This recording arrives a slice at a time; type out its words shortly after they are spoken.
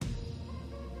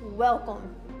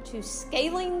Welcome to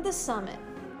Scaling the Summit,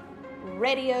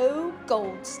 Radio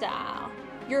Gold Style.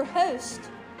 Your host,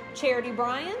 Charity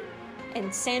Bryan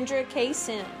and Sandra K.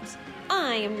 Sims.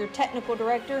 I am your technical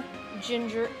director,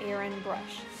 Ginger Aaron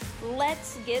Brush.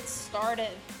 Let's get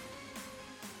started.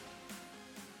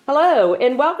 Hello,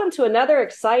 and welcome to another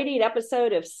exciting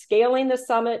episode of Scaling the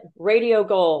Summit Radio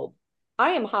Gold.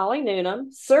 I am Hollie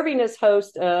Newnam, serving as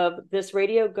host of this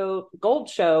Radio Gold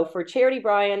show for Charity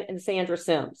Bryan and Sandra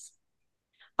Sims.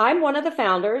 I'm one of the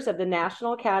founders of the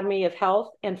National Academy of Health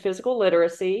and Physical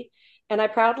Literacy, and I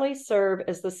proudly serve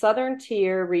as the Southern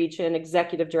Tier Region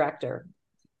Executive Director.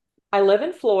 I live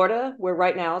in Florida, where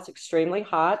right now it's extremely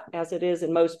hot, as it is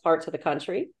in most parts of the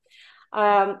country.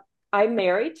 I'm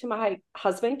married to my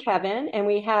husband, Kevin, and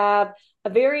we have a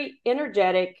very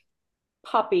energetic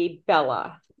puppy,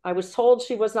 Bella. I was told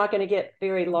she was not going to get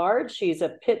very large. She's a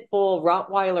pit bull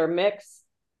Rottweiler mix.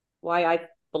 Why I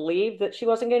believed that she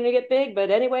wasn't going to get big. But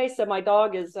anyway, so my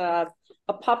dog is a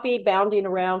puppy bounding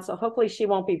around. So hopefully she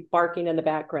won't be barking in the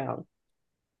background.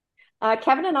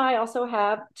 Kevin and I also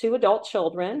have 2 adult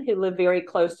children who live very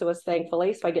close to us,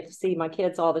 thankfully. So I get to see my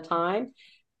kids all the time.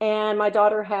 And my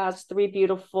daughter has 3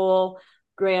 beautiful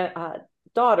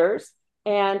daughters.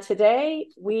 And today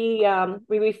we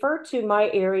refer to my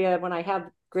area when I have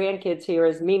grandkids here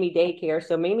as Mimi Daycare.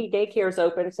 So Mimi Daycare is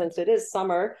open since it is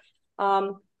summer.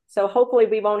 So hopefully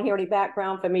we won't hear any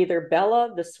background from either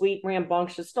Bella, the sweet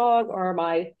rambunctious dog, or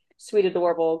my sweet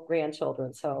adorable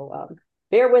grandchildren. So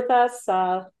bear with us.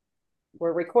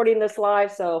 We're recording this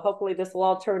live, so hopefully this will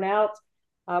all turn out.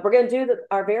 We're going to do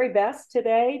our very best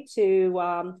today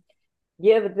to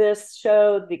give this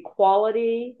show the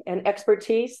quality and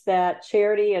expertise that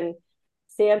Charity and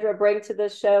Sandra bring to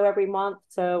this show every month.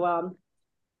 So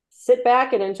sit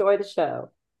back and enjoy the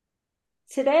show.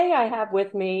 Today I have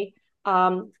with me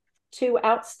 2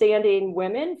 outstanding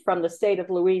women from the state of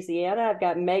Louisiana. I've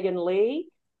got Megan Lee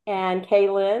and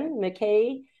K-Lynn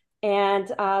McKey, and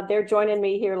they're joining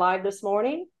me here live this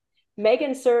morning.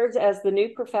 Megan serves as the new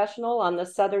professional on the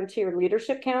Southern Tier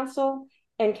Leadership Council,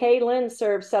 and K-Lynn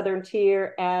serves Southern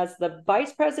Tier as the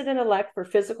Vice President-elect for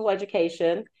Physical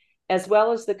Education, as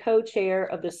well as the co-chair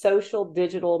of the Social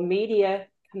Digital Media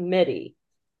Committee.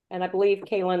 And I believe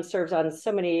K-Lynn serves on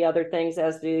so many other things,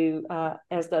 as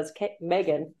does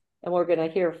Megan, and we're going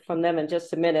to hear from them in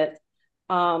just a minute.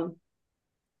 So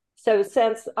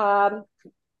since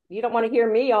you don't want to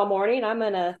hear me all morning, I'm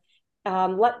going to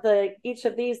let each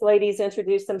of these ladies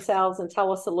introduce themselves and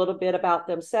tell us a little bit about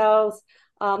themselves.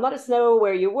 Let us know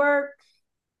where you work,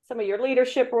 some of your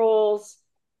leadership roles,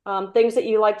 things that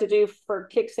you like to do for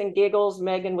kicks and giggles.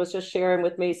 Megan was just sharing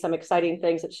with me some exciting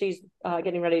things that she's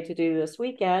getting ready to do this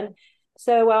weekend.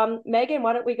 So Megan,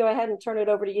 why don't we go ahead and turn it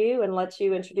over to you and let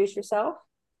you introduce yourself?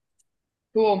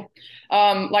 Cool.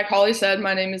 Like Hollie said,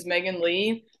 my name is Megan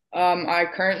Lee. I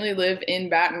currently live in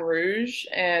Baton Rouge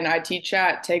and I teach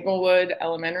at Tanglewood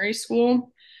Elementary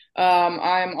School.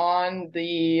 I'm on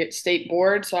the state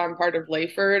board, so I'm part of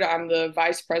Layford. I'm the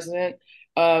vice president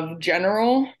of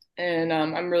General, and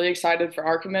I'm really excited for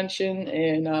our convention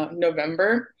in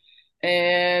November.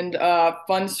 And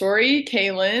fun story,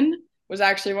 K-Lynn was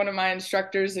actually one of my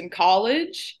instructors in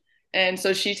college, and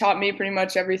so she taught me pretty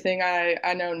much everything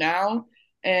I know now.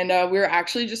 And we were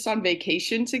actually just on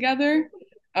vacation together,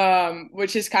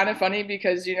 which is kind of funny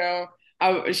because,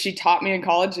 she taught me in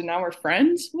college and now we're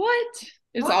friends. What?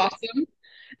 It's awesome.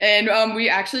 And we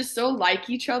actually still like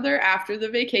each other after the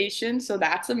vacation, so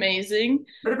that's amazing.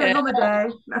 It depends on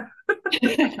the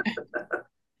day.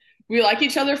 We like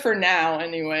each other for now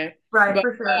anyway. Right, But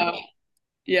for sure.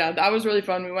 yeah, that was really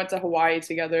fun. We went to Hawaii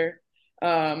together.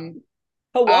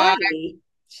 Hawaii.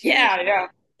 Yeah.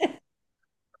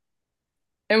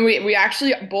 And we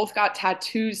actually both got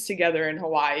tattoos together in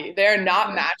Hawaii. They're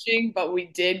not matching, but we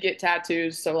did get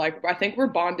tattoos. So like I think we're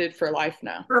bonded for life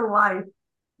now. For life.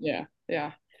 Yeah.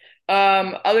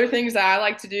 Other things that I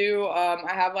like to do,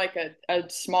 I have like a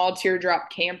small teardrop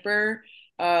camper.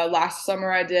 Last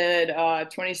summer I did a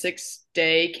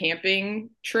 26-day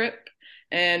camping trip,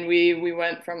 and we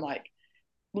went from like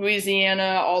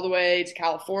Louisiana all the way to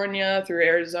California, through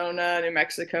Arizona, New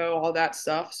Mexico, all that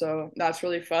stuff. So that's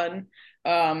really fun.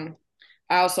 I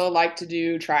also like to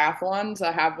do triathlons.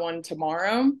 I have one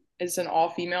tomorrow. It's an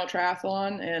all-female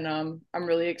triathlon, and I'm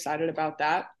really excited about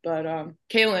that. But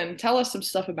K-Lynn, tell us some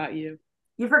stuff about you.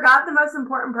 You forgot the most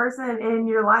important person in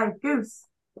your life, Goose.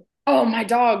 Oh, my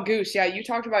dog, Goose. Yeah, you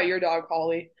talked about your dog,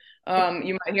 Hollie.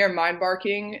 You might hear mine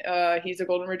barking. He's a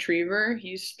golden retriever.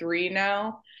 He's 3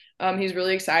 now. He's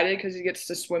really excited because he gets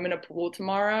to swim in a pool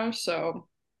tomorrow, so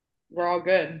we're all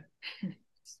good.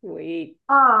 Sweet.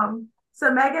 So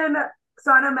Megan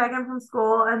So I know Megan from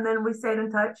school, and then we stayed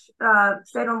in touch,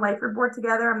 stayed on Layford board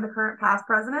together. I'm the current past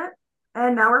president,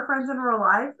 and now we're friends in real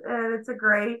life, and it's a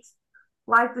great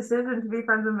life decision to be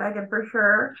friends with Megan for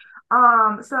sure.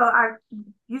 So I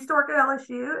used to work at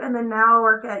LSU, and then now I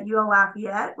work at UL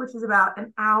Lafayette, which is about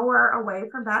an hour away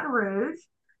from Baton Rouge.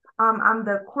 I'm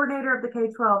the coordinator of the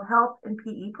K-12 health and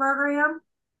PE program,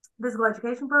 physical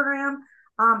education program.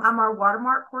 I'm our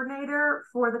watermark coordinator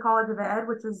for the College of Ed,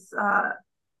 which is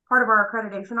part of our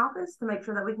accreditation office to make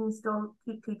sure that we can still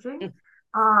keep teaching.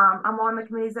 I'm on the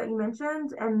committees that you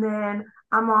mentioned, and then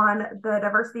I'm on the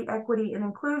Diversity, Equity, and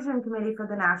Inclusion Committee for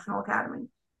the National Academy.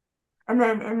 And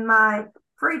then in my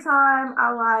free time,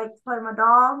 I like to play with my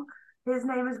dog. His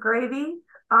name is Gravy.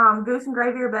 Goose and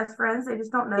Gravy are best friends. They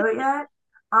just don't know it yet.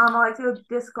 I like to go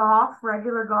disc golf,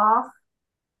 regular golf.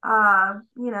 I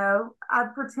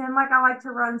pretend like I like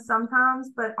to run sometimes,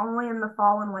 but only in the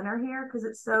fall and winter here because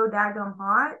it's so daggum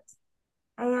hot.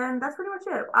 And that's pretty much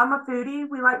it. I'm a foodie.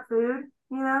 We like food,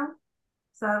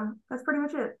 so that's pretty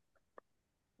much it.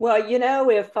 Well,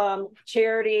 if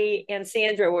Charity and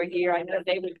Sandra were here, I know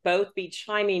they would both be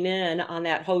chiming in on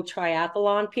that whole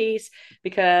triathlon piece,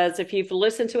 because if you've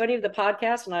listened to any of the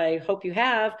podcasts, and I hope you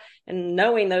have, and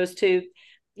knowing those two,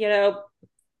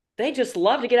 they just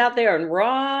love to get out there and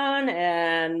run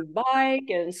and bike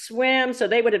and swim. So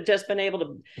they would have just been able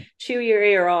to chew your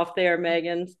ear off there,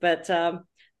 Megan. But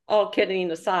all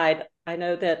kidding aside, I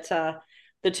know that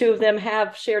the two of them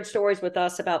have shared stories with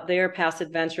us about their past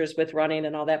adventures with running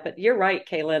and all that. But you're right,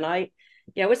 K-Lynn.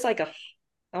 It's like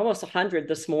almost 100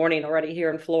 this morning already here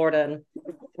in Florida, and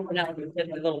we did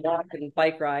a little walk and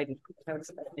bike ride. And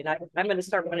I'm going to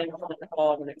start running in the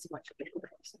fall when it's much better.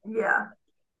 Yeah.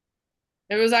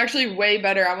 It was actually way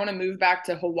better. I want to move back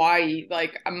to Hawaii.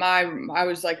 Like I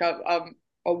was like a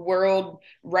world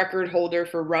record holder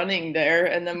for running there,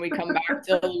 and then we come back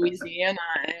to Louisiana,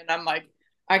 and I'm like,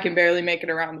 I can barely make it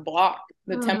around the block.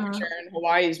 The temperature in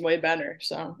Hawaii is way better.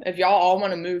 So if y'all all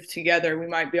want to move together, we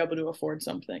might be able to afford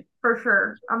something. For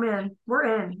sure. I'm in.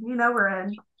 We're in. We're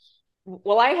in.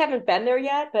 Well, I haven't been there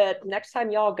yet, but next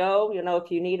time y'all go, if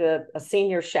you need a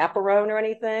senior chaperone or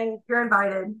anything, you're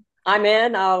invited. I'm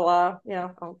in. I'll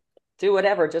do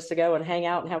whatever just to go and hang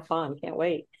out and have fun. Can't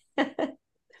wait.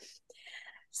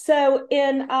 So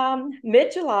in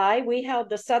mid-July, we held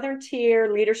the Southern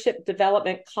Tier Leadership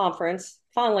Development Conference,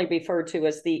 fondly referred to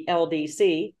as the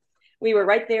LDC. We were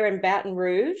right there in Baton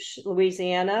Rouge,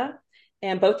 Louisiana,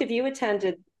 and both of you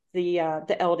attended the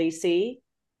LDC.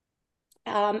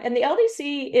 And the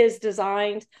LDC is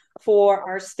designed for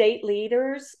our state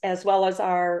leaders as well as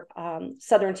our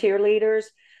Southern Tier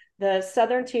leaders. The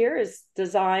Southern Tier is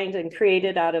designed and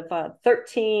created out of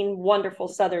 13 wonderful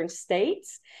Southern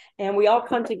states. And we all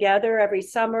come together every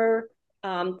summer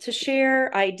to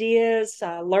share ideas,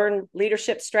 learn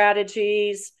leadership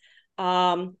strategies.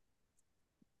 But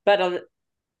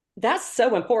that's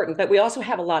so important, but we also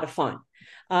have a lot of fun.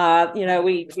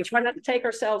 We try not to take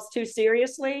ourselves too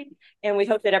seriously, and we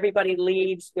hope that everybody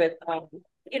leaves with,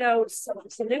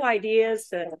 some new ideas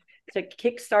to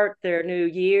kickstart their new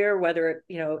year, whether,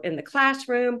 in the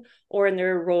classroom or in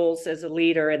their roles as a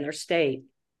leader in their state.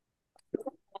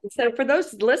 So for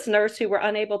those listeners who were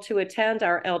unable to attend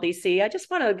our LDC, I just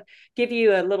want to give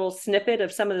you a little snippet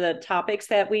of some of the topics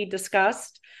that we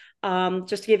discussed,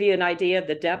 just to give you an idea of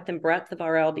the depth and breadth of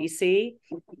our LDC.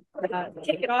 To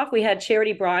kick it off, we had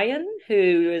Charity Bryan,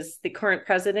 who is the current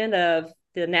president of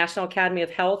the National Academy of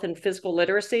Health and Physical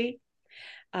Literacy,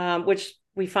 which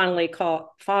we fondly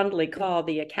call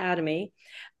the Academy.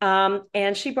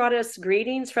 And she brought us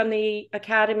greetings from the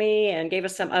Academy and gave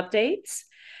us some updates.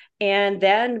 And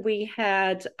then we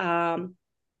had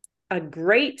a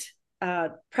great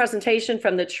presentation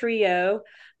from the trio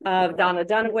of Donna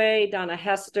Dunaway, Donna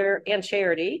Hester, and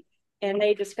Charity. And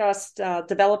they discussed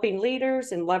developing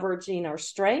leaders and leveraging our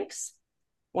strengths.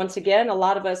 Once again, a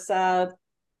lot of us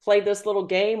played this little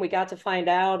game. We got to find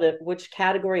out which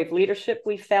category of leadership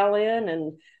we fell in.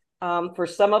 And for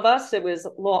some of us, it was a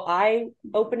little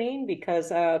eye-opening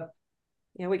because,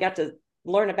 we got to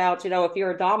learn about, if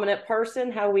you're a dominant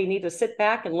person, how we need to sit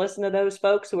back and listen to those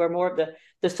folks who are more of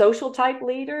the social type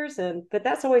leaders. But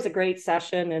that's always a great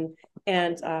session.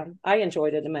 And I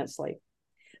enjoyed it immensely.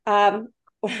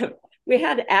 We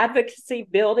had advocacy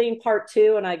building part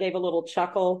 2, and I gave a little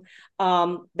chuckle.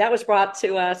 That was brought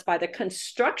to us by the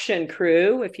construction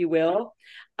crew, if you will,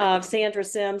 of Sandra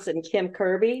Sims and Kim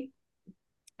Kirby.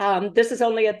 This is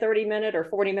only a 30-minute or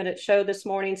 40-minute show this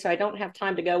morning, so I don't have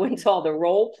time to go into all the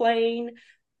role playing,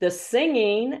 the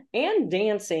singing, and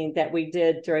dancing that we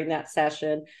did during that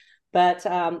session. But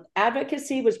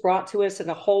advocacy was brought to us in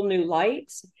a whole new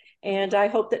light. And I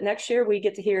hope that next year we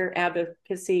get to hear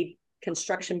Advocacy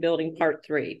Construction Building Part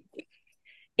 3.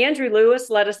 Andrew Lewis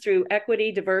led us through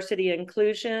equity, diversity, and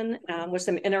inclusion with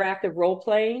some interactive role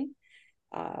playing.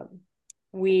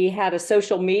 We had a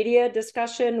social media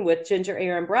discussion with Ginger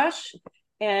Aaron Brush,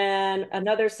 and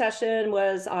another session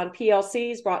was on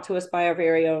PLCs brought to us by our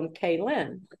very own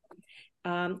K-Lynn.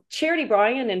 Charity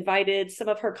Bryan invited some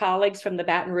of her colleagues from the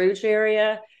Baton Rouge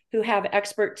area who have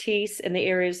expertise in the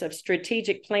areas of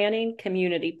strategic planning,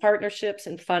 community partnerships,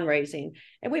 and fundraising.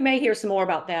 And we may hear some more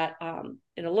about that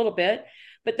in a little bit.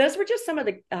 But those were just some of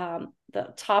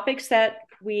the topics that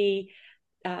we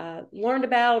learned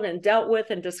about and dealt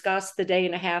with and discussed the day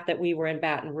and a half that we were in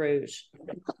Baton Rouge.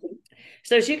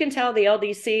 So as you can tell, the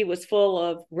LDC was full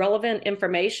of relevant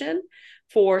information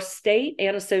for state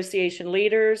and association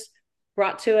leaders,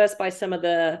 brought to us by some of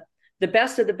the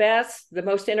best of the best, the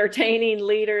most entertaining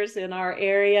leaders in our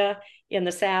area in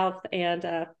the South. And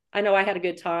I know I had a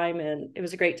good time, and it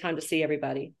was a great time to see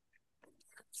everybody.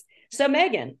 So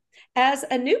Megan, as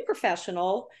a new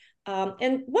professional,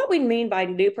 and what we mean by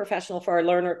new professional for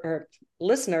our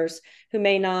listeners who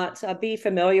may not be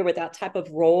familiar with that type of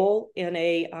role in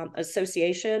a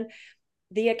association,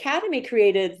 the Academy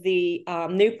created the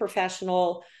new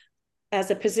professional as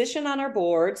a position on our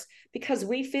boards because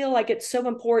we feel like it's so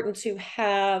important to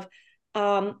have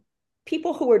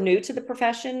people who are new to the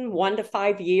profession, 1 to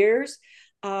 5 years,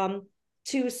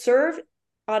 to serve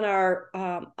on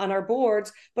our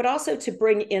boards, but also to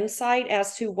bring insight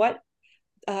as to what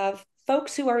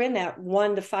folks who are in that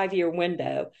 1 to 5 year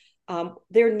window,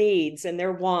 their needs and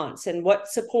their wants, and what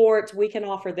support we can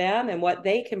offer them and what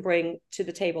they can bring to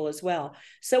the table as well.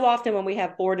 So often when we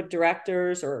have board of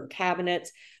directors or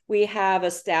cabinets, we have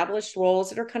established roles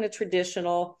that are kind of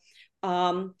traditional,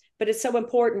 but it's so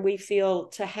important, we feel,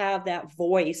 to have that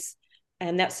voice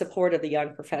and that support of the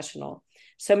young professional.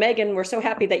 So Megan, we're so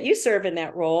happy that you serve in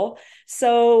that role.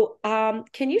 So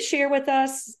can you share with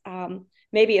us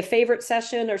maybe a favorite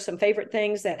session or some favorite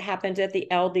things that happened at the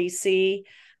LDC,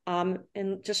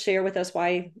 and just share with us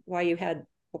why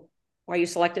you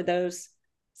selected those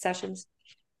sessions?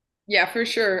 Yeah, for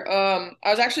sure. I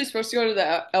was actually supposed to go to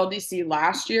the LDC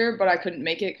last year, but I couldn't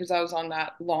make it because I was on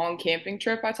that long camping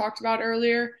trip I talked about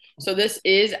earlier. So this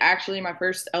is actually my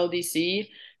first LDC,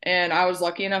 and I was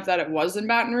lucky enough that it was in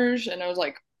Baton Rouge, and it was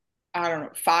like, I don't know,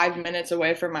 5 minutes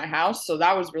away from my house. So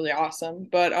that was really awesome.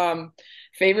 But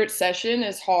favorite session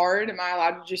is hard. Am I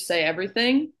allowed to just say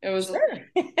everything? It was Sure.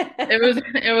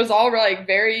 it was all like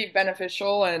very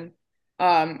beneficial, and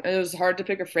it was hard to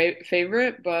pick a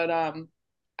favorite, but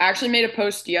I actually made a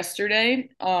post yesterday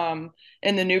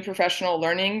in the new professional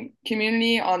learning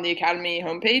community on the Academy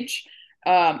homepage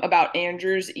about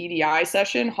Andrew's EDI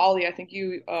session. Holly, I think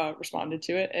you responded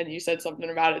to it and you said something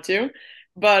about it too.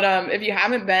 But if you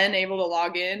haven't been able to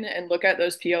log in and look at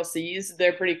those PLCs,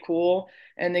 they're pretty cool.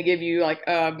 And they give you like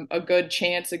a good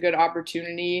chance, a good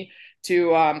opportunity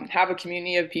to have a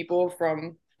community of people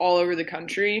from all over the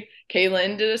country.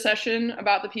 K-Lynn did a session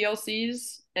about the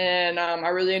PLCs, and I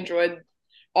really enjoyed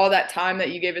all that time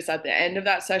that you gave us at the end of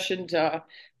that session to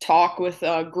talk with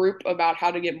a group about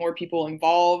how to get more people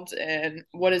involved and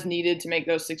what is needed to make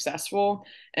those successful.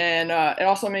 And it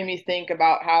also made me think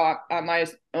about how at my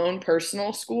own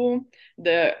personal school,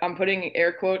 I'm putting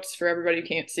air quotes for everybody who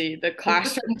can't see, the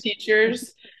classroom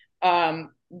teachers,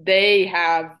 they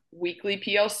have weekly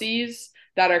PLCs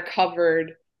that are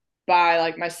covered by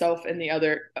like myself and the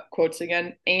other, quotes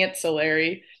again,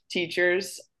 ancillary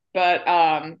teachers. But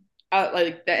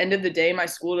like the end of the day, my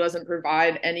school doesn't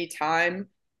provide any time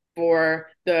for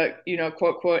the,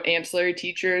 quote, quote, ancillary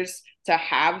teachers to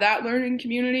have that learning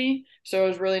community. So it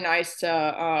was really nice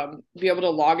to be able to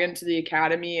log into the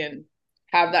Academy and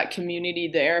have that community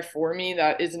there for me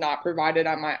that is not provided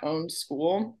at my own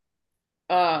school.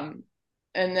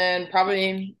 And then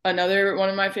probably another one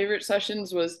of my favorite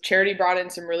sessions was Charity brought in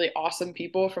some really awesome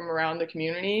people from around the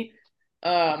community.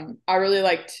 I really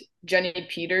liked Jenny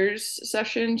Peters'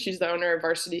 session. She's the owner of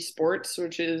Varsity Sports,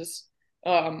 which is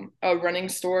a running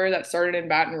store that started in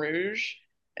Baton Rouge.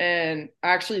 And I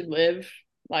actually live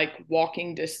like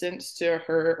walking distance to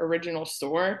her original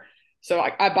store. So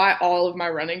I buy all of my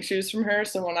running shoes from her.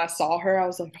 So when I saw her, I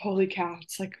was like, holy cow,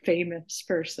 it's like a famous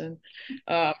person.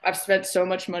 I've spent so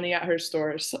much money at her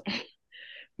stores.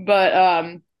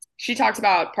 But she talked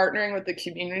about partnering with the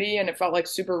community, and it felt like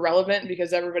super relevant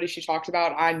because everybody she talked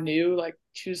about, I knew. Like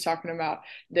she was talking about,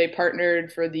 they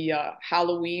partnered for the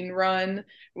Halloween run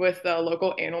with the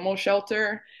local animal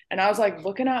shelter. And I was like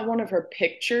looking at one of her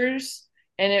pictures,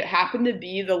 and it happened to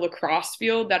be the lacrosse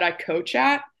field that I coach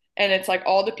at. And it's like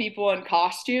all the people in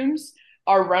costumes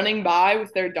are running by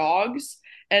with their dogs.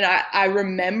 And I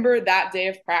remember that day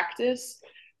of practice,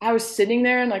 I was sitting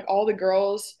there and like all the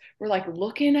girls were like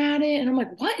looking at it and I'm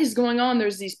like, what is going on?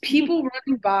 There's these people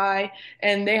running by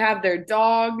and they have their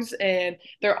dogs and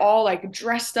they're all like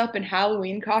dressed up in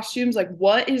Halloween costumes. Like,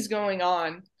 what is going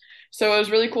on? So it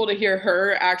was really cool to hear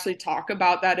her actually talk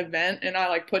about that event. And I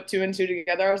like put two and two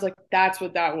together. I was like, that's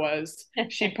what that was.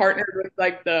 She partnered with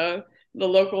like the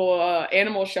local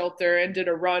animal shelter and did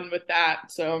a run with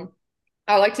that. So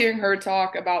I liked hearing her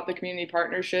talk about the community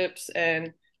partnerships,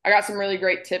 and I got some really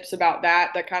great tips about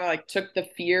that kind of like took the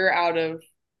fear out of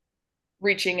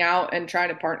reaching out and trying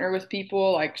to partner with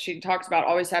people. Like she talks about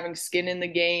always having skin in the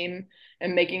game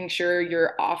and making sure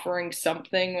you're offering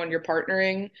something when you're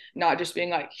partnering, not just being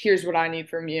like, here's what I need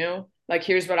from you. Like,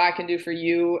 here's what I can do for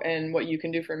you and what you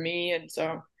can do for me. And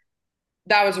so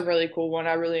that was a really cool one.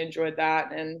 I really enjoyed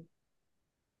that. And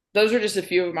those are just a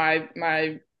few of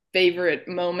my favorite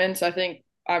moments. I think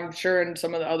I'm sure in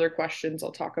some of the other questions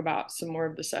I'll talk about some more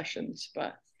of the sessions,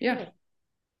 but yeah.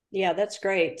 Yeah, that's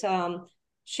great.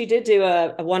 She did do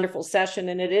a wonderful session,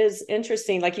 and it is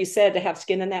interesting, like you said, to have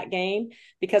skin in that game,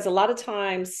 because a lot of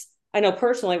times I know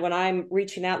personally when I'm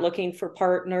reaching out looking for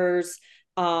partners,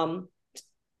 and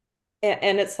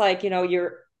it's like,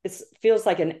 it feels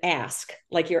like an ask,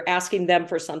 like you're asking them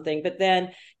for something, but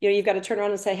then, you've got to turn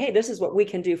around and say, hey, this is what we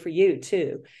can do for you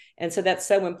too. And so that's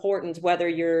so important, whether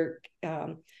you're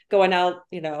going out,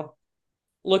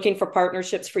 looking for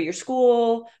partnerships for your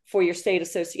school, for your state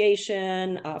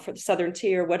association, for the Southern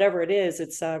Tier, whatever it is,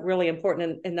 it's really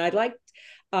important. And I liked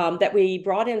that we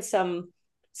brought in some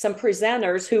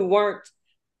presenters who weren't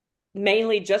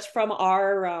mainly just from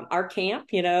our camp,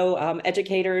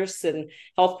 educators and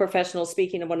health professionals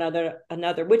speaking to one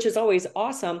another, which is always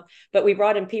awesome. But we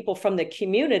brought in people from the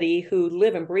community who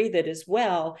live and breathe it as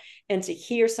well. And to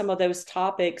hear some of those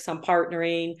topics on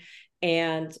partnering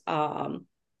and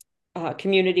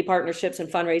community partnerships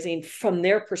and fundraising from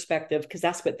their perspective, because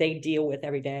that's what they deal with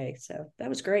every day. So that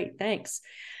was great. Thanks.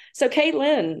 So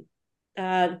K-Lynn,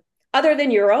 other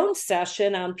than your own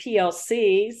session on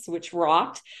PLCs, which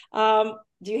rocked,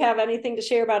 do you have anything to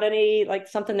share about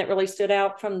something that really stood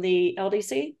out from the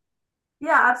LDC?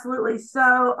 Yeah, absolutely. So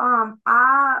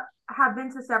I have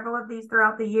been to several of these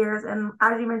throughout the years. And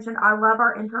as you mentioned, I love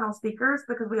our internal speakers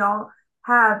because we all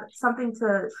have something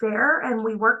to share and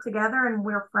we work together and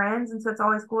we're friends. And so it's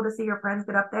always cool to see your friends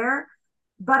get up there.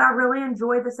 But I really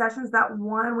enjoy the sessions that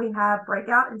we have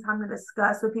breakout and time to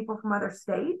discuss with people from other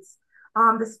states.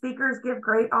 The speakers give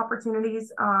great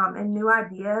opportunities and new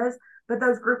ideas, but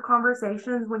those group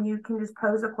conversations when you can just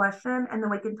pose a question and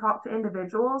then we can talk to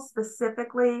individuals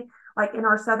specifically like in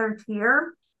our Southern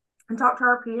Tier and talk to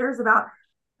our peers about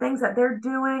things that they're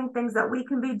doing, things that we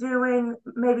can be doing,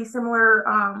 maybe similar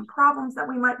problems that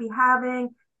we might be having.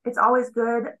 It's always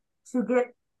good to get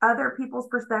other people's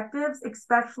perspectives,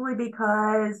 especially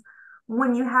because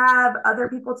when you have other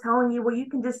people telling you, well, you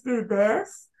can just do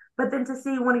this, but then to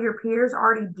see one of your peers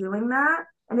already doing that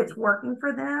and it's working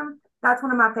for them, that's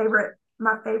one of my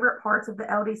favorite parts of the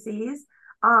LDCs.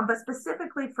 But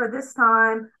specifically for this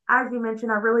time, as you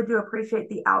mentioned, I really do appreciate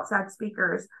the outside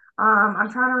speakers.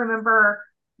 I'm trying to remember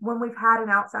when we've had an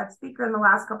outside speaker in the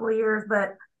last couple of years,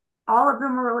 but all of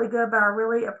them were really good, but I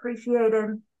really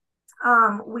appreciated,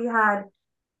 we had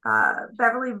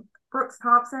Beverly Brooks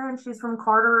Thompson. She's from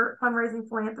Carter Fundraising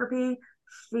Philanthropy.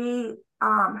 She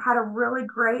had a really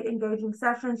great engaging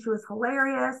session. She was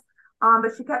hilarious.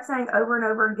 But she kept saying over and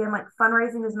over again, like,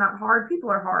 fundraising is not hard.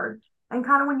 People are hard. And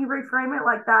kind of when you reframe it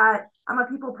like that, I'm a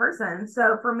people person.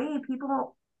 So for me,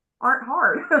 people aren't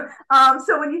hard.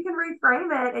 So when you can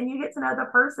reframe it and you get to know the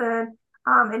person,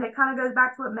 and it kind of goes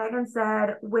back to what Megan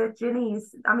said with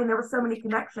Jenny's, I mean, there were so many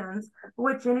connections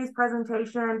with Jenny's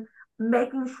presentation,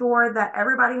 making sure that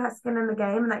everybody has skin in the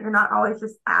game and that you're not always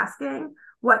just asking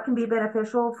what can be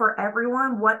beneficial for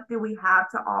everyone. What do we have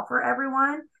to offer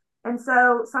everyone? And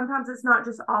so sometimes it's not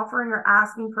just offering or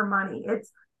asking for money.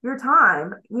 It's your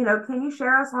time. Can you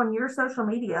share us on your social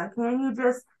media? Can you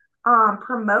just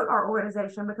promote our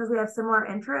organization because we have similar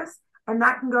interests? And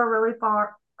that can go really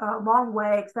far, a long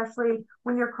way, especially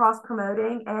when you're cross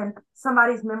promoting and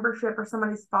somebody's membership or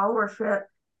somebody's followership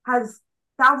has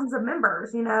thousands of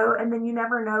members, and then you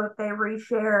never know if they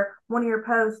reshare one of your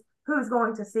posts, who's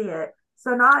going to see it.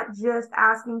 So not just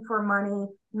asking for money,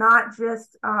 not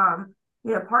just,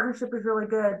 partnership is really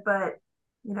good, but,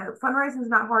 fundraising is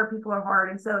not hard. People are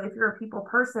hard. And so if you're a people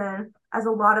person, as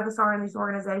a lot of us are in these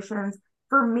organizations,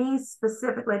 for me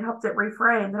specifically, it helped it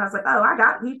reframe. And I was like, oh, I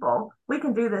got people. We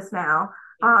can do this now.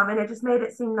 And it just made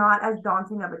it seem not as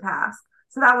daunting of a task.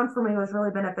 So that one for me was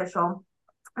really beneficial.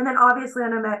 And then obviously I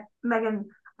know Megan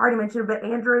already mentioned, but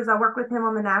Andrews, I work with him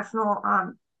on the National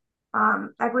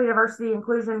Equity, Diversity,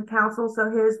 Inclusion Council. So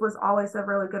his was always a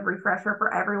really good refresher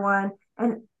for everyone.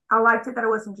 And I liked it that it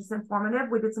wasn't just informative.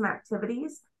 We did some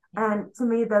activities. And to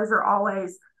me, those are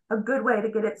always a good way to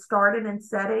get it started in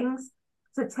settings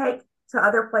to take to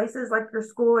other places like your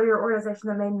school or your organization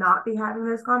that may not be having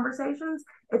those conversations.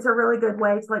 It's a really good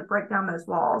way to like break down those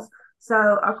walls.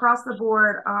 So across the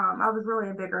board, I was really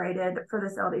invigorated for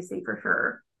this LDC for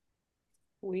sure.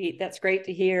 That's great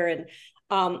to hear.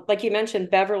 And like you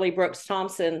mentioned, Beverly Brooks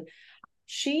Thompson,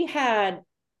 she had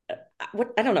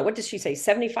I don't know, what did she say,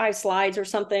 75 slides or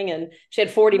something, and she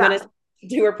had 40 minutes to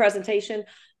do her presentation.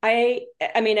 I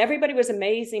mean, everybody was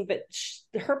amazing, but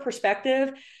her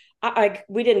perspective,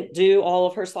 we didn't do all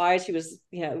of her slides. She was,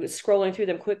 was scrolling through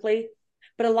them quickly.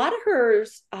 But a lot of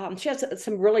hers, she has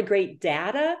some really great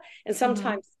data. And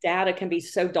sometimes data can be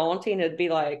so daunting. It'd be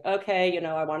like, okay,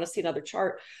 I want to see another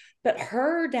chart. But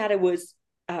her data was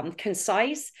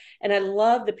concise. And I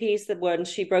love the piece that when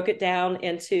she broke it down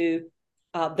into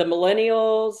the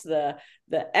millennials, the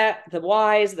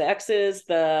Ys, the X's,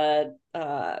 the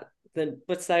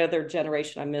what's the other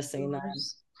generation I'm missing?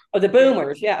 The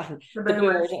boomers. Yeah, the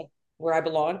boomers, where I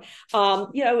belong.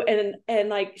 And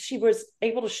like she was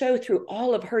able to show through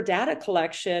all of her data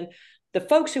collection, the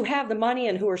folks who have the money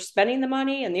and who are spending the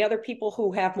money, and the other people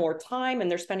who have more time and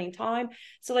they're spending time.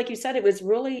 So, like you said, it was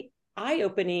really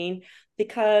eye-opening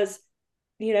because,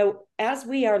 as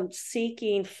we are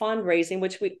seeking fundraising,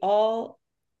 which we all,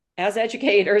 as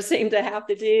educators, seem to have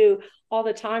to do all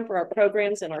the time for our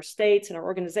programs and our states and our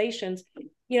organizations,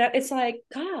 it's like,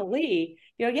 golly,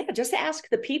 just ask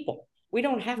the people. We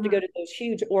don't have to go to those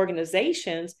huge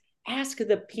organizations. Ask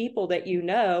the people that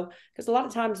because a lot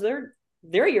of times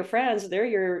they're your friends. They're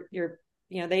your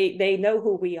they know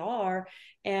who we are,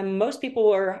 and most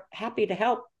people are happy to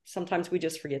help. Sometimes we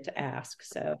just forget to ask.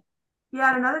 So.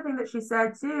 Yeah, and another thing that she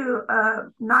said too,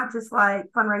 not just like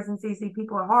fundraising's easy,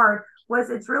 people are hard, was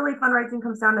it's really fundraising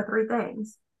comes down to three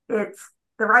things. It's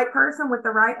the right person with the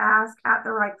right ask at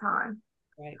the right time.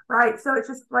 Right. So it's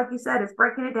just like you said, it's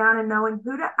breaking it down and knowing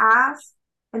who to ask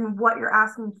and what you're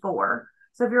asking for.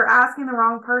 So if you're asking the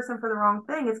wrong person for the wrong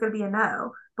thing, it's going to be a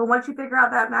no. But once you figure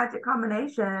out that magic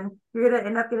combination, you're going to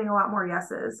end up getting a lot more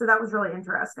yeses. So that was really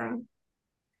interesting.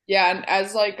 Yeah, and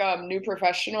as like a new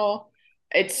professional,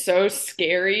 it's so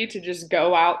scary to just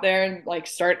go out there and like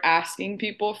start asking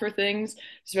people for things,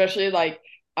 especially like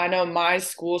I know my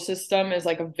school system is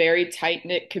like a very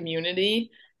tight-knit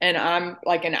community and I'm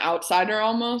like an outsider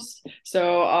almost.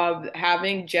 So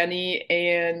having Jenny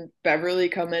and Beverly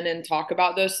come in and talk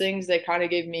about those things, they kind of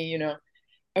gave me,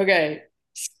 okay,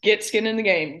 get skin in the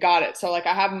game. Got it. So like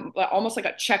I have almost like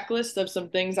a checklist of some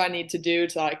things I need to do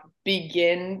to like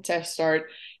begin to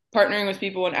start partnering with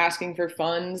people and asking for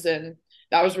funds. And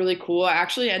that was really cool. I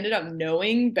actually ended up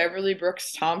knowing Beverly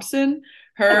Brooks Thompson.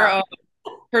 Her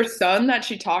son that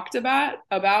she talked about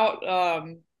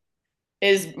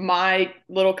is my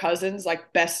little cousin's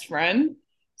like best friend.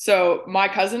 So my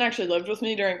cousin actually lived with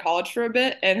me during college for a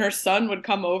bit, and her son would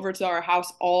come over to our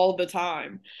house all the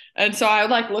time. And so I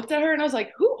like looked at her and I was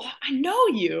like, "Who? I know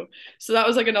you." So that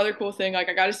was like another cool thing. Like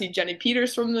I got to see Jenny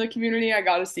Peters from the community. I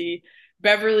got to see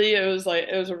Beverly. It was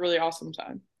a really awesome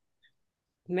time.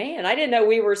 Man, I didn't know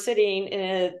we were sitting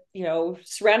in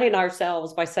surrounding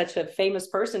ourselves by such a famous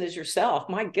person as yourself.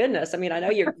 My goodness. I mean, I know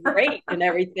you're great and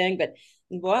everything, but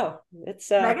wow, it's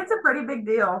Megan's a pretty big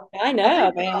deal. I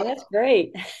know, man. That's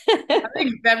great. I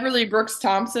think Beverly Brooks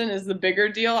Thompson is the bigger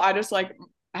deal. I just like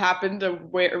happened to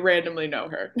randomly know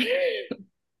her.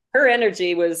 Her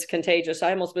energy was contagious.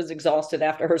 I almost was exhausted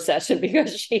after her session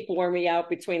because she wore me out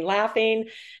between laughing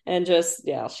and just,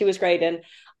 she was great.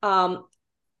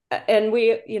 And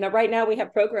we, right now we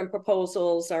have program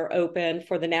proposals are open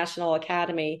for the National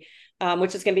Academy,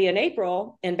 which is going to be in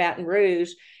April in Baton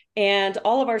Rouge. And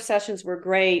all of our sessions were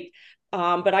great.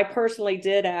 But I personally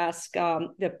did ask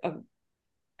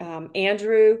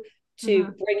Andrew to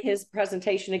bring his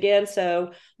presentation again.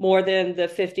 So more than the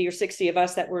 50 or 60 of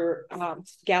us that were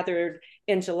gathered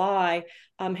in July,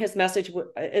 his message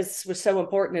was so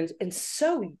important and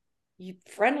so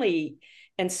friendly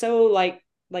and so like,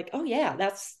 oh yeah,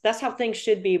 that's how things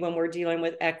should be when we're dealing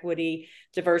with equity,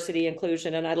 diversity,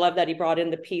 inclusion. And I love that he brought in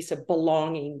the piece of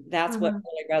belonging. That's what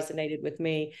really resonated with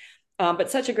me. But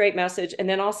such a great message. And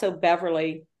then also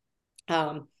Beverly,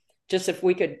 just if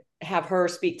we could have her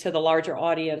speak to the larger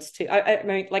audience too. I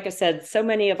mean, like I said, so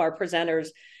many of our presenters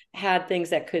had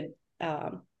things that can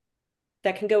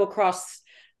go across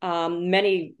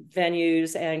many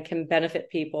venues and can benefit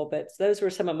people. But those were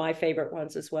some of my favorite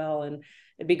ones as well. And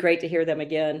it'd be great to hear them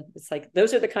again. It's like,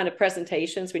 those are the kind of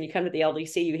presentations when you come to the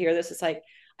LDC, you hear this, it's like,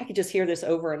 I could just hear this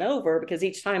over and over because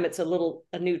each time it's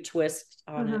a new twist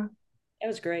on it. It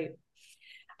was great.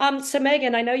 So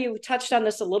Megan, I know you touched on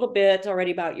this a little bit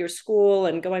already about your school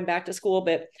and going back to school,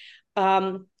 but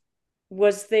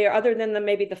was there, other than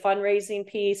maybe the fundraising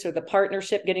piece or the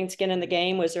partnership, getting skin in the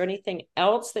game, was there anything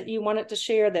else that you wanted to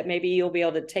share that maybe you'll be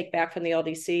able to take back from the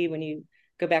LDC when you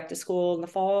go back to school in the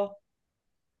fall?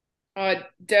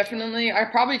 Definitely. I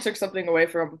probably took something away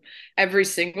from every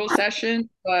single session,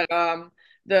 but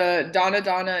the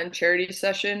Donna and Charity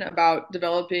session about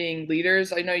developing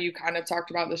leaders. I know you kind of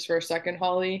talked about this for a second,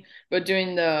 Holly, but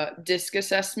doing the DISC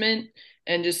assessment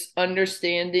and just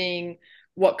understanding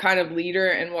what kind of leader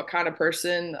and what kind of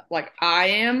person like I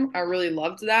am. I really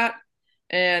loved that.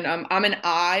 And I'm an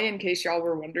I, in case y'all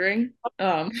were wondering.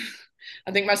 I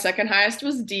think my second highest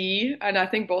was D, and I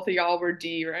think both of y'all were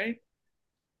D, right?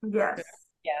 Yes.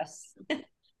 Yes.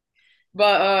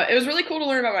 But it was really cool to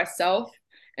learn about myself.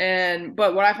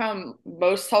 But what I found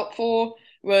most helpful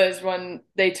was when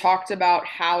they talked about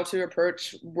how to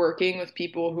approach working with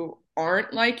people who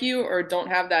aren't like you or don't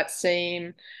have that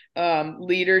same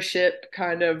leadership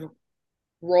kind of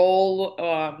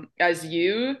role as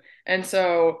you. And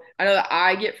so I know that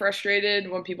I get frustrated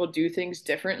when people do things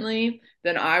differently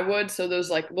than I would. So those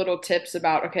like little tips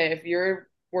about, okay, if you're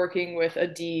working with a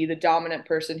D, the dominant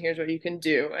person, here's what you can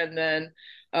do. And then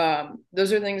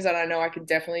those are things that I know I could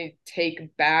definitely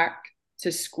take back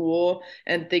to school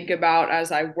and think about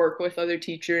as I work with other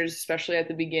teachers, especially at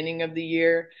the beginning of the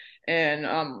year. And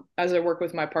as I work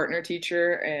with my partner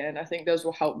teacher, and I think those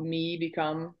will help me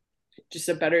become just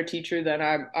a better teacher than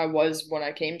I was when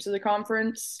I came to the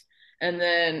conference. And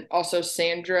then also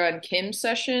Sandra and Kim's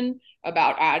session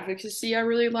about advocacy, I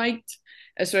really liked,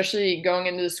 especially going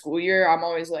into the school year. I'm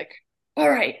always like, all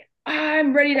right,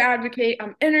 I'm ready to advocate.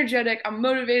 I'm energetic. I'm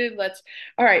motivated.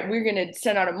 All right, we're going to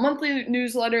send out a monthly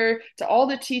newsletter to all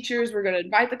the teachers. We're going to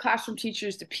invite the classroom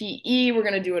teachers to PE. We're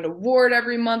going to do an award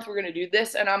every month. We're going to do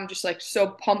this. And I'm just like so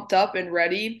pumped up and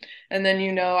ready. And then,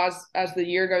 as the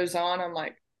year goes on, I'm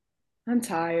like, I'm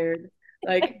tired.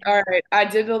 Like, all right, I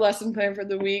did the lesson plan for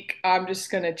the week. I'm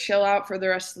just going to chill out for the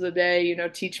rest of the day,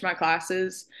 teach my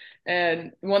classes.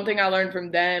 And one thing I learned from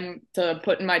them to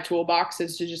put in my toolbox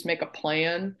is to just make a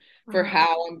plan for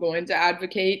how I'm going to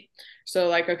advocate. So,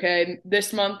 like, okay,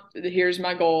 this month, here's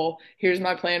my goal. Here's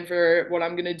my plan for what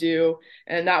I'm going to do.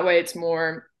 And that way it's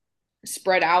more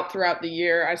spread out throughout the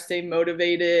year. I stay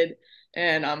motivated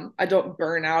and I don't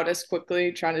burn out as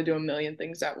quickly trying to do a million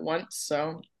things at once.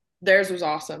 So theirs was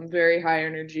awesome, very high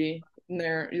energy, and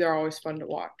they're always fun to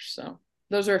watch. So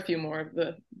those are a few more of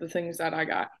the things that I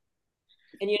got.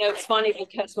 And it's funny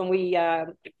because when we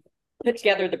put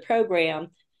together the program,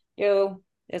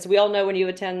 as we all know, when you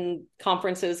attend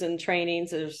conferences and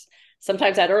trainings, there's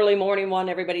sometimes that early morning one,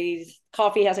 everybody's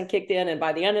coffee hasn't kicked in, and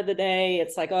by the end of the day,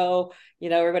 it's like,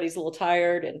 everybody's a little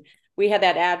tired. And we had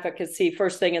that advocacy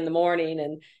first thing in the morning,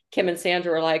 and Kim and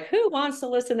Sandra were like, who wants to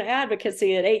listen to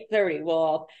advocacy at 8:30?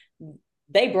 Well,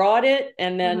 they brought it,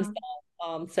 and then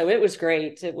so it was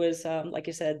great. It was, like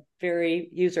you said, very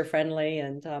user-friendly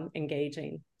and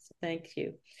engaging. So thank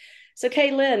you. So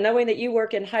K-Lynn, knowing that you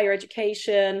work in higher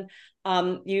education,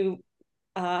 you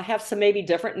have some maybe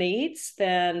different needs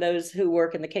than those who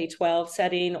work in the K-12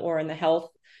 setting or in the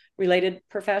health-related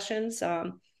professions.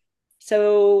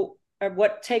 So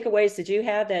what takeaways did you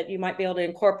have that you might be able to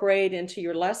incorporate into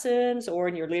your lessons or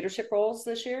in your leadership roles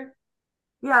this year?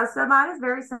 Yeah, so mine is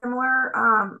very similar,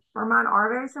 or mine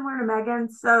are very similar to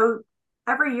Megan's. So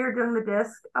every year doing the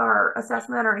DISC or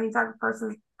assessment or any type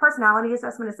of personality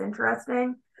assessment is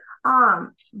interesting.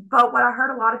 But what I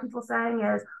heard a lot of people saying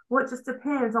is, well, it just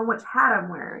depends on which hat I'm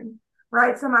wearing,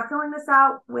 right? So am I filling this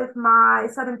out with my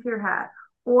Southern Tier hat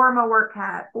or my work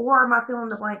hat or my fill in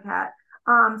the blank hat?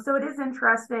 So it is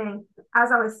interesting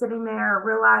as I was sitting there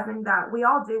realizing that we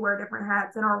all do wear different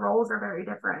hats and our roles are very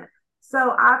different.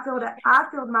 So I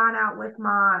filled mine out with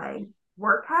my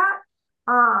work hat,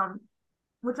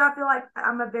 which I feel like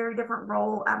I'm a very different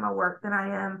role at my work than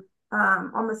I am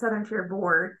on the Southern Tier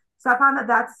board. So I find that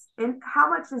that's in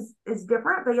how much is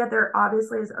different, but yet there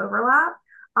obviously is overlap.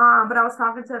 But I was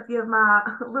talking to a few of my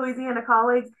Louisiana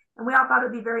colleagues, and we all thought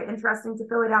it'd be very interesting to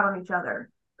fill it out on each other.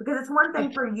 Because it's one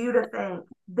thing for you to think,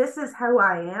 this is who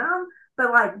I am, but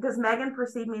like, does Megan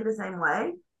perceive me the same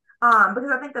way? Because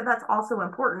I think that that's also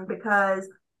important because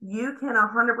you can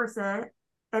 100%,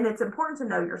 and it's important to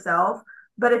know yourself,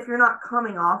 but if you're not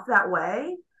coming off that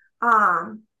way,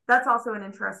 that's also an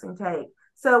interesting take.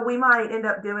 So we might end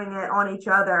up doing it on each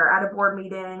other at a board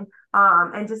meeting,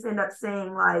 and just end up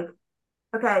seeing like,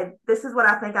 okay, this is what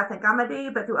I think I'm a D,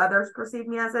 but do others perceive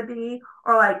me as a D?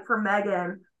 Or like for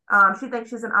Megan, she thinks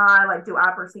she's an I, like do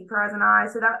I perceive her as an I?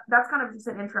 So that's kind of just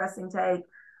an interesting take.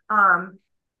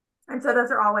 And so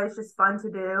those are always just fun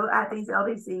to do at these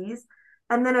LDCs.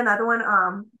 And then another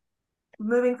one,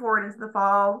 moving forward into the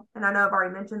fall, and I know I've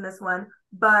already mentioned this one,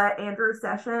 but Andrew's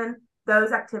session,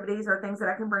 those activities are things that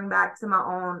I can bring back to my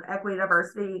own equity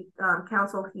diversity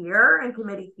council here and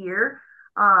committee here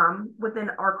within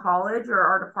our college or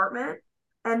our department.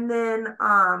 And then,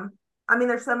 I mean,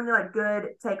 there's so many like good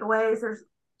takeaways. There's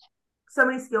so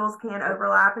many skills can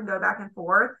overlap and go back and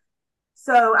forth.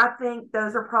 So I think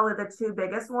those are probably the two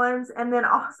biggest ones. And then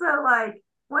also like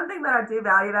one thing that I do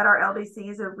value about our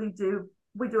LDCs is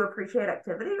we do appreciate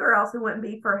activity, or else it wouldn't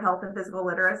be for health and physical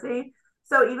literacy.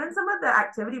 So even some of the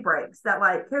activity breaks that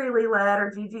like Carrie Lee led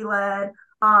or Gigi led,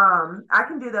 I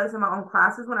can do those in my own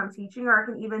classes when I'm teaching, or I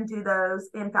can even do those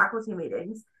in faculty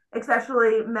meetings,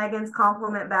 especially Megan's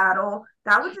compliment battle.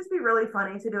 That would just be really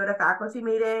funny to do at a faculty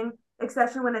meeting,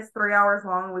 especially when it's 3 hours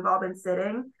long and we've all been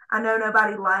sitting. I know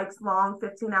nobody likes long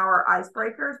 15-hour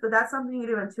icebreakers, but that's something you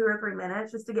do in 2 or 3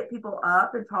 minutes just to get people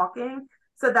up and talking.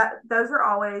 So that those are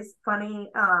always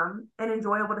funny and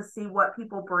enjoyable to see what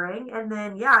people bring. And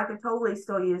then, yeah, I could totally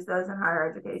still use those in higher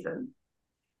education.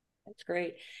 That's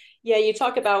great. Yeah, you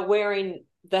talk about wearing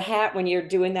the hat when you're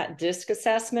doing that DISC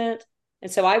assessment.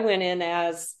 And so I went in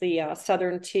as the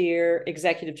Southern Tier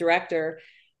Executive Director.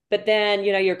 But then,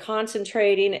 you're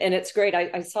concentrating, and it's great.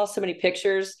 I saw so many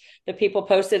pictures that people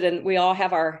posted, and we all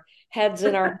have our heads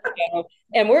in our,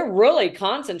 and we're really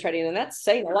concentrating, and that's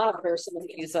saying a lot for some of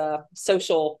these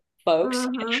social folks.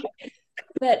 Mm-hmm.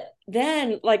 But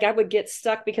then, like, I would get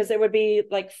stuck because there would be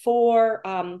like four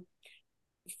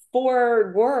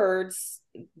words,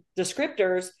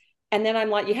 descriptors, and then I'm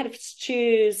like, you had to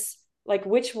choose like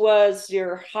which was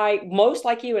your most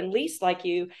like you and least like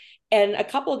you. And a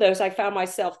couple of those, I found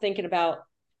myself thinking about,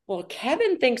 well,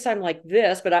 Kevin thinks I'm like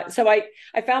this, but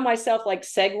I found myself like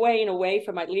segueing away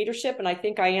from my leadership. And I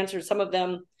think I answered some of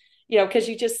them, because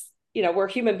you just, we're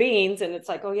human beings. And it's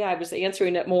like, oh yeah, I was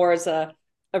answering it more as a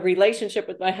relationship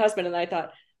with my husband. And I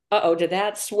thought, did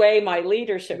that sway my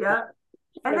leadership? Yeah.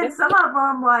 And then some of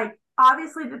them, like,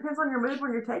 obviously depends on your mood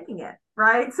when you're taking it,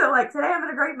 right? So like today I'm in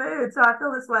a great mood, so I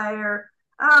feel this way, or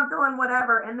I'm feeling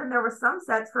whatever. And then there were some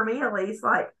sets, for me at least,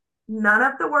 like none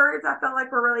of the words I felt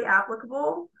like were really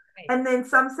applicable. Right. And then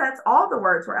some sets, all the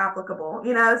words were applicable,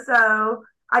 so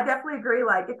I definitely agree.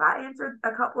 Like if I answered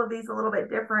a couple of these a little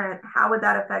bit different, how would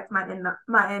that affect my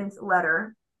end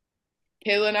letter?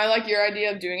 K-Lynn, I like your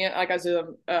idea of doing it like as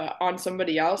on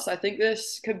somebody else. I think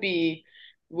this could be,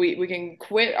 we can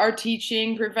quit our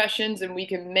teaching professions and we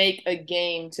can make a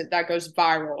game that goes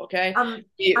viral. Okay, I'm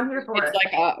here for it. It's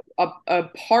like a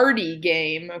party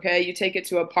game. Okay, you take it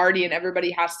to a party and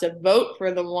everybody has to vote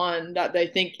for the one that they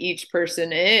think each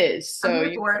person is. So I'm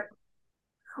here for it.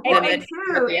 Well, and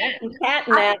too,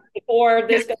 that before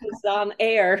this goes on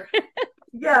air.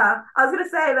 Yeah, I was gonna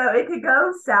say though, it could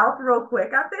go south real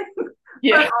quick, I think.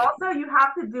 Yeah. But also you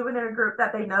have to do it in a group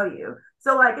that they know you.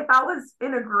 So like if I was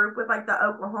in a group with like the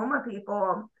Oklahoma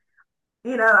people,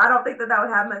 I don't think that would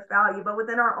have much value. But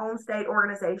within our own state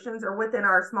organizations or within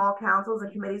our small councils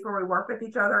and committees where we work with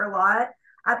each other a lot,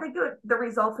 I think the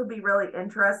results would be really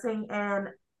interesting. And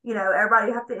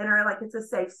everybody have to enter like it's a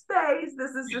safe space.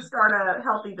 This is to start a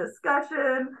healthy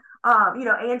discussion.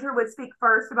 Andrew would speak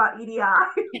first about EDI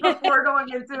before going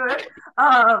into it.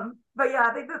 But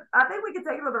yeah, I think we could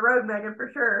take it on the road, Megan,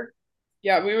 for sure.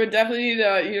 Yeah, we would definitely need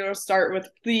to, start with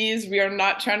please. We are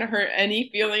not trying to hurt any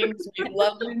feelings. We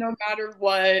love you no matter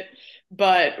what,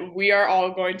 but we are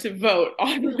all going to vote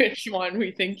on which one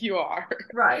we think you are.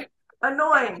 Right.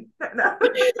 Annoying.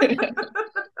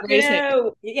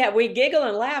 Yeah, we giggle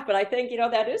and laugh, but I think,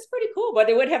 that is pretty cool. But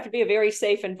it would have to be a very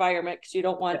safe environment because you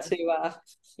don't want to,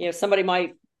 somebody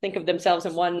might think of themselves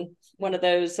in one of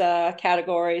those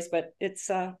categories, but it's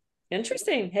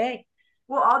interesting. Hey.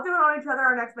 We'll all do it on each other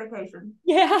our next vacation.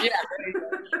 Yeah.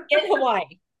 In Hawaii.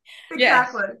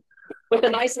 Exactly. Yes. With a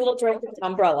nice little drink and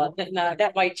umbrella. And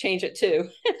that might change it too.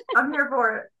 I'm here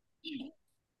for it.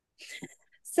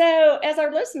 So as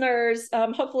our listeners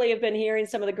hopefully have been hearing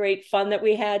some of the great fun that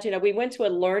we had, we went to a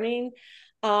learning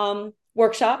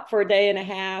workshop for a day and a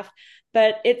half,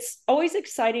 but it's always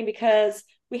exciting because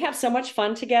we have so much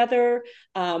fun together.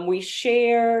 We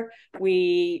share,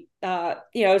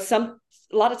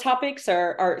 a lot of topics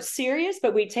are serious,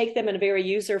 but we take them in a very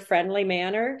user-friendly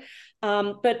manner.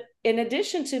 But in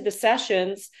addition to the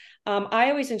sessions, I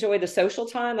always enjoy the social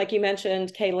time. Like you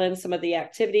mentioned, K-Lynn, some of the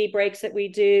activity breaks that we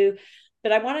do.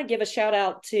 But I want to give a shout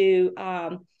out to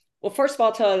well, first of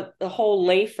all, to the whole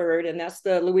Layford, and that's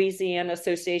the Louisiana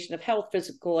Association of Health,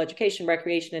 Physical Education,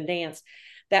 Recreation, and Dance.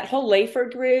 That whole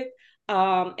Layford group,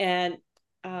 and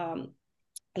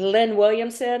Lynn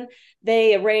Williamson,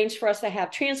 they arranged for us to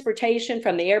have transportation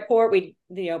from the airport. We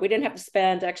didn't have to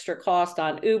spend extra cost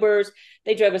on Ubers.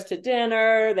 They drove us to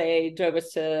dinner. They drove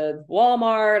us to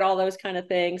Walmart, all those kind of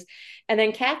things. And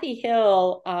then Kathy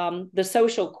Hill, the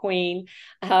social queen,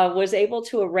 was able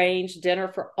to arrange dinner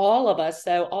for all of us.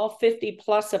 So all 50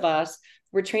 plus of us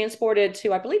were transported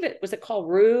to, I believe it called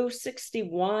Rue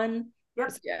 61.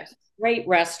 Yep. Yes. Great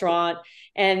restaurant,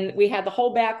 and we had the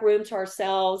whole back room to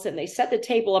ourselves, and they set the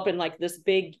table up in like this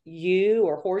big U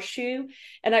or horseshoe,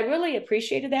 and I really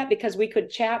appreciated that because we could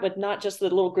chat with not just the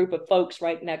little group of folks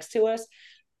right next to us,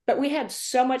 but we had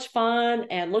so much fun.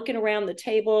 And looking around the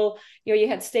table, you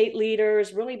had state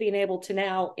leaders really being able to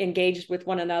now engage with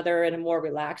one another in a more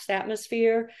relaxed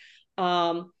atmosphere.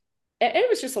 It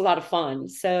was just a lot of fun.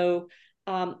 So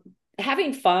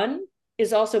having fun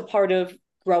is also part of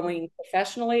growing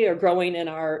professionally or growing in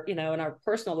our, in our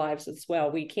personal lives as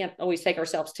well. We can't always take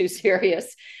ourselves too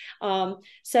serious. So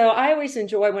I always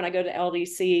enjoy when I go to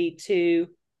LDC to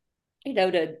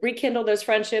rekindle those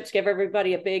friendships, give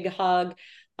everybody a big hug,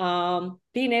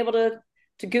 being able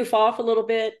to goof off a little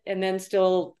bit and then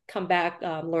still come back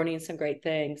learning some great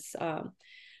things. I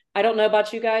don't know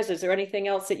about you guys. Is there anything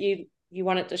else that you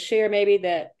wanted to share maybe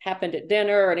that happened at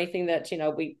dinner or anything that,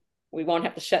 we won't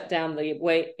have to shut down the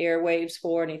airwaves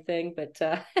for anything,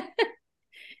 but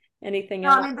anything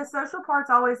else? I mean, the social part's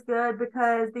always good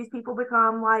because these people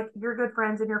become like your good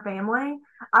friends and your family.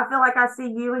 I feel like I see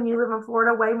you and you live in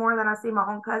Florida way more than I see my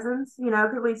own cousins,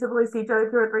 because we typically see each other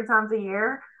 2 or 3 times a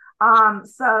year.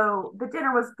 So the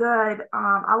dinner was good.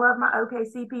 I love my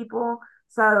OKC people.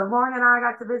 So Lauren and I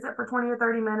got to visit for 20 or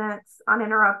 30 minutes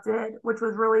uninterrupted, which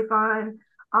was really fun.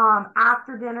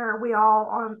 After dinner, we all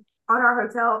on our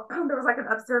hotel, there was like an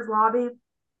upstairs lobby.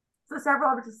 So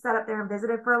several of us just sat up there and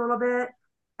visited for a little bit.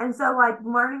 And so like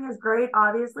learning is great,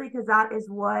 obviously, because that is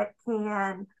what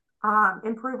can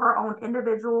improve our own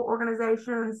individual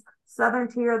organizations, Southern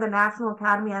Tier, the National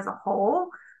Academy as a whole.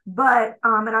 But,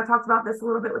 and I talked about this a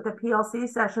little bit with the PLC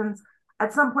sessions,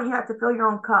 at some point you have to fill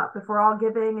your own cup if we're all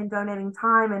giving and donating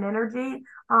time and energy.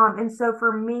 And so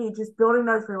for me, just building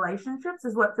those relationships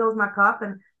is what fills my cup.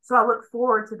 And so I look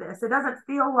forward to this. It doesn't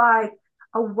feel like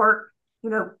a work,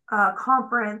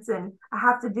 conference and I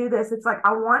have to do this. It's like,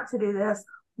 I want to do this.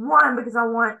 One, because I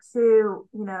want to,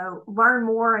 learn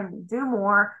more and do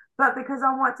more, but because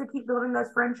I want to keep building those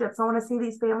friendships. I want to see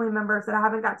these family members that I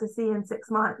haven't got to see in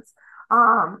 6 months.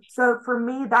 So for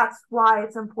me, that's why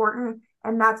it's important.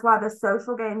 And that's why the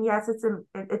social game, yes,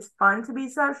 it's fun to be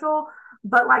social,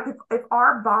 but like if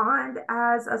our bond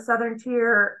as a Southern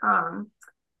Tier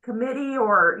committee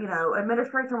or,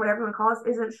 administration or whatever you want to call us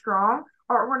isn't strong,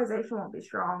 our organization won't be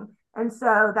strong. And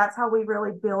so that's how we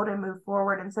really build and move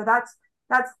forward. And so that's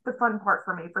the fun part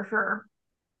for me, for sure.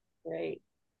 Great.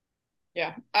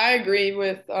 Yeah, I agree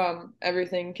with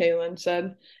everything K-Lynn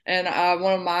said. And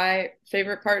one of my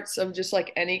favorite parts of just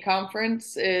like any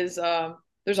conference is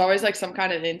there's always like some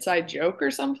kind of inside joke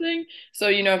or something. So,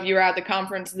 if you were at the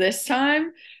conference this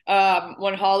time,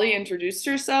 when Hollie introduced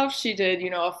herself, she did,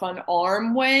 a fun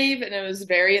arm wave and it was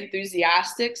very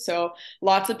enthusiastic. So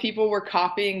lots of people were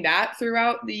copying that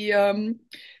throughout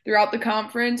the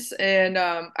conference. And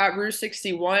at Rue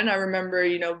 61, I remember,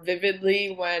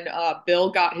 vividly when Bill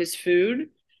got his food,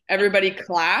 everybody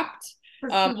clapped.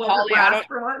 Hollie,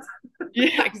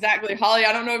 yeah, exactly. Hollie,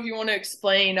 I don't know if you want to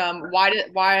explain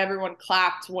why everyone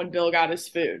clapped when Bill got his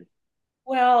food.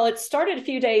 Well, it started a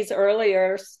few days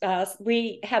earlier.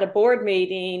 We had a board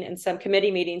meeting and some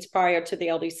committee meetings prior to the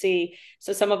LDC.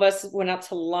 So some of us went out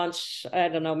to lunch. I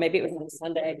don't know, maybe it was on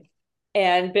Sunday.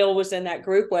 And Bill was in that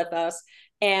group with us.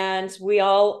 And we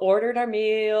all ordered our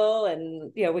meal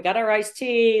and, we got our iced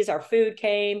teas, our food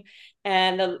came,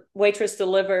 and the waitress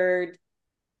delivered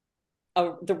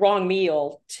the wrong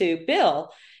meal to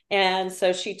Bill. And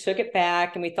so she took it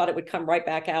back and we thought it would come right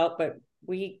back out, but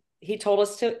he told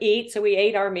us to eat. So we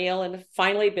ate our meal and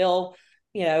finally Bill,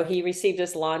 he received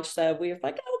his lunch. So we were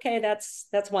like, okay, that's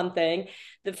one thing.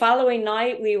 The following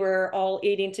night, we were all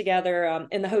eating together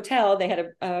in the hotel. They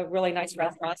had a really nice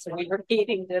restaurant. So we were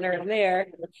eating dinner in there.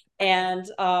 And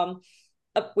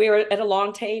we were at a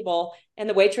long table and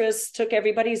the waitress took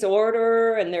everybody's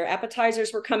order and their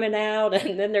appetizers were coming out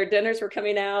and then their dinners were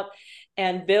coming out.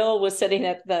 And Bill was sitting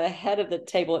at the head of the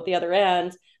table at the other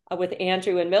end with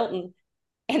Andrew and Milton.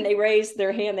 And they raised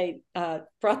their hand. They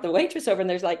brought the waitress over and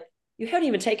there's like, you haven't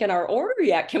even taken our order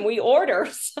yet. Can we order?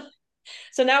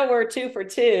 So now we're 2 for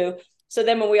 2. So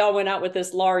then when we all went out with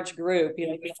this large group,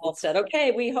 we all said,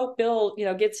 okay, we hope Bill,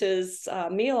 gets his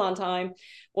meal on time.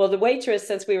 Well, the waitress,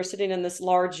 since we were sitting in this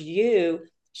large U,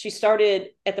 she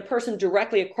started at the person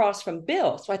directly across from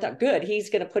Bill. So I thought, good, he's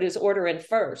going to put his order in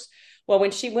first. Well,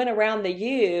 when she went around the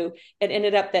U, it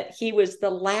ended up that he was the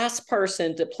last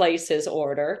person to place his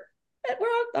order. But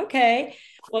we're okay.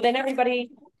 Well, then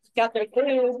everybody got their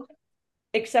food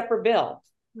except for Bill.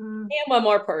 And one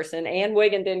more person. Ann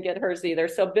Wiggin didn't get hers either.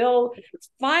 So Bill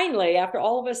finally, after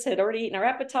all of us had already eaten our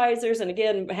appetizers, and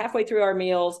again, halfway through our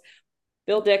meals,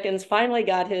 Bill Dickens finally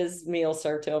got his meal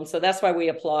served to him. So that's why we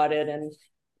applauded. And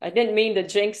I didn't mean to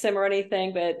jinx him or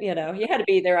anything, but he had to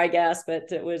be there, I guess.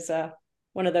 But it was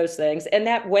one of those things. And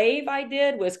that wave I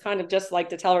did was kind of just like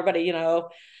to tell everybody,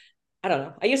 I don't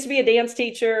know. I used to be a dance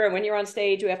teacher, and when you're on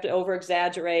stage, you have to over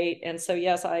exaggerate. And so,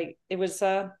 yes, it was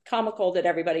comical that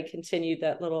everybody continued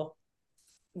that little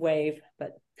wave.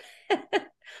 But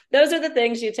those are the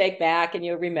things you take back and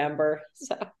you remember.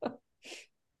 So,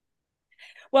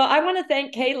 well, I want to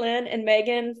thank K-Lynn and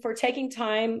Megan for taking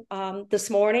time this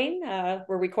morning. We're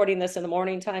recording this in the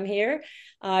morning time here.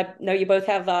 I know you both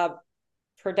have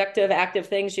productive, active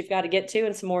things you've got to get to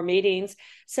and some more meetings.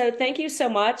 So thank you so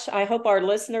much. I hope our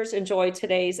listeners enjoyed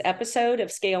today's episode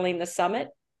of Scaling the Summit,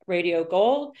 Radio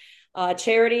Gold.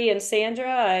 Charity and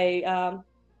Sandra, I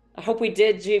hope we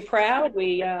did you proud.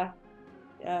 We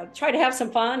try to have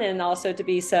some fun and also to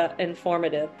be so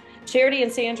informative. Charity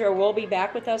and Sandra will be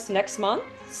back with us next month.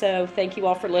 So thank you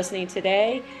all for listening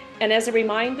today. And as a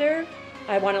reminder,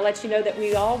 I want to let you know that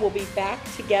we all will be back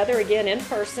together again in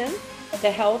person at the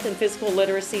Health and Physical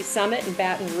Literacy Summit in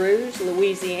Baton Rouge,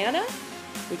 Louisiana.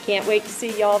 We can't wait to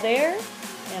see y'all there,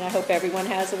 and I hope everyone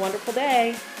has a wonderful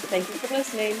day. Thank you for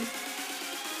listening.